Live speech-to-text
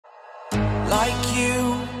like you,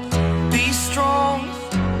 be strong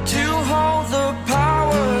to hold the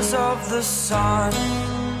powers of the sun.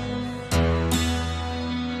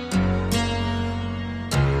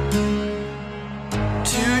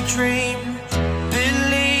 To dream,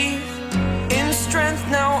 believe in strength,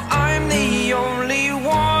 now I'm the only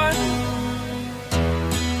one,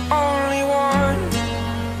 only one.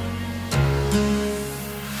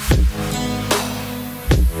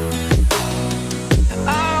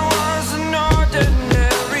 I was an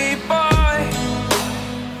ordinary boy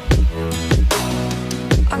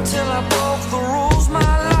until I broke the rules,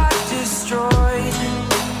 my life destroyed,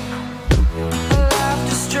 a life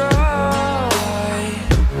destroyed.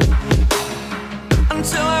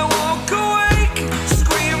 Until I walk awake,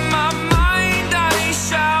 scream my mind, I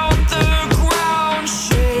shout, the ground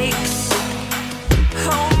shakes.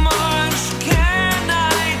 How much can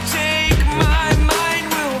I take? My mind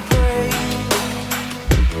will break.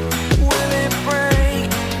 Will it break?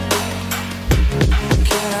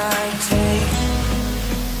 Can I take?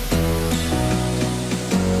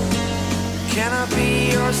 Can I be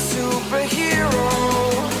your superhero?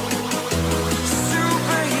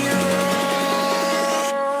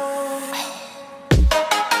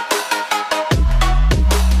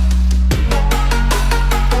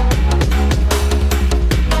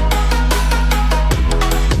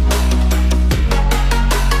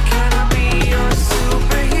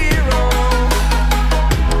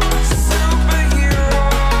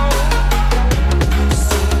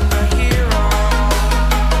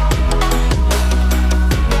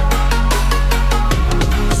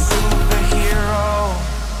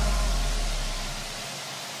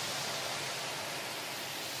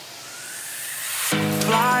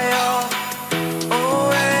 Fly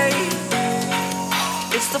away.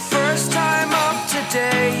 It's the first time of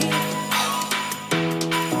today.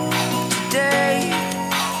 Today.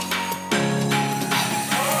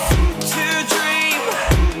 To dream,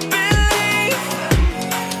 believe.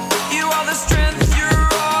 You are the strength, you're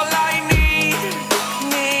all I need.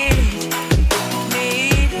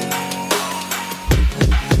 Need.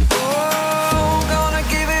 Oh, gonna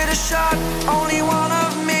give it a shot. Only one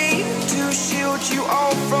of me to shield you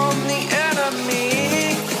all from the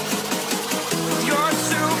enemy. You're a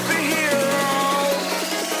superhero.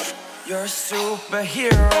 You're a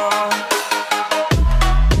superhero.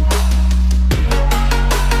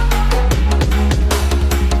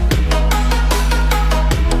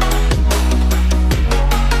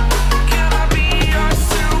 Can I be your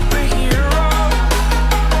superhero?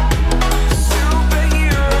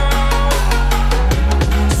 Superhero.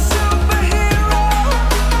 Superhero.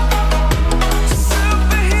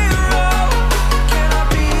 Superhero. Can I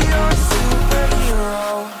be your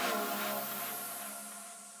superhero?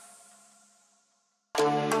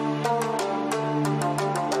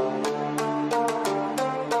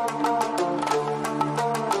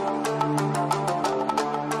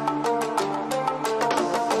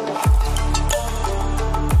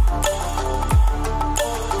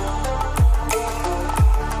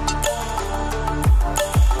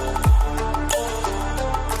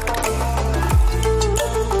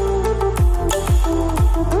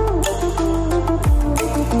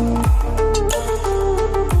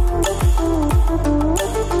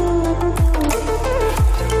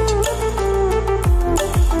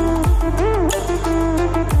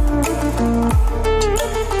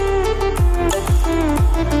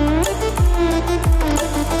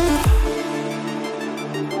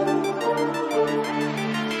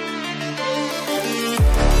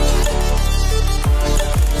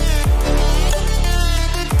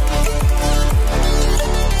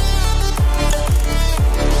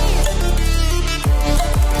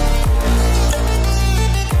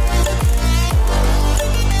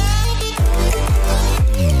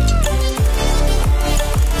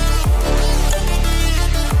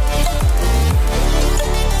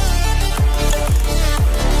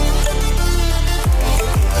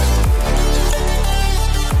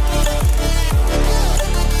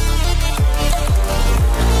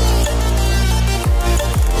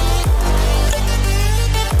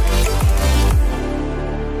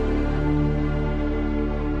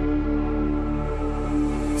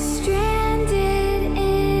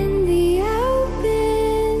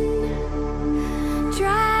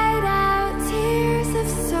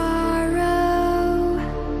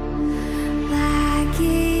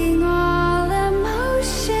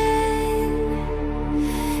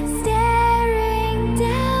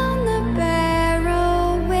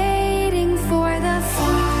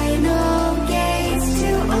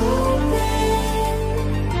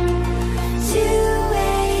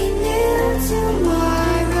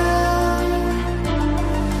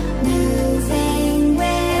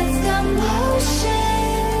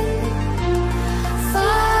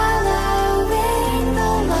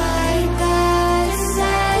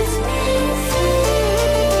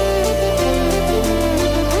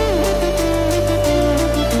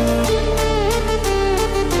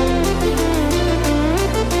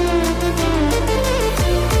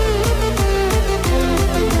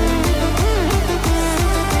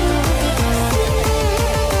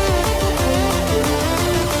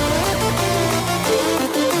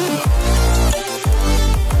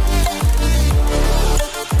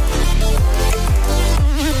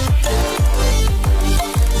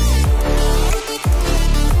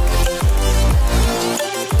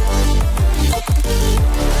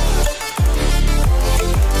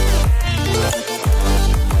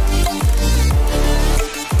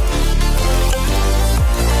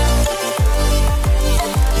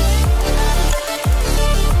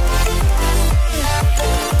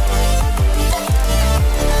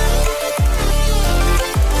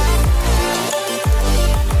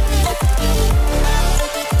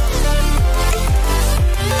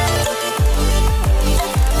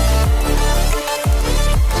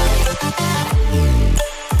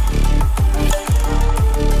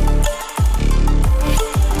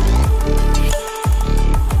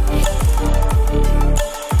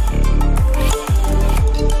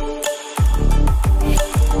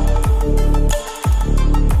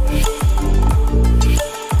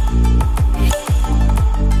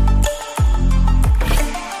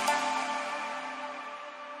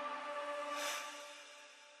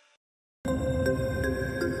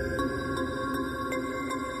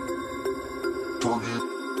 Turn it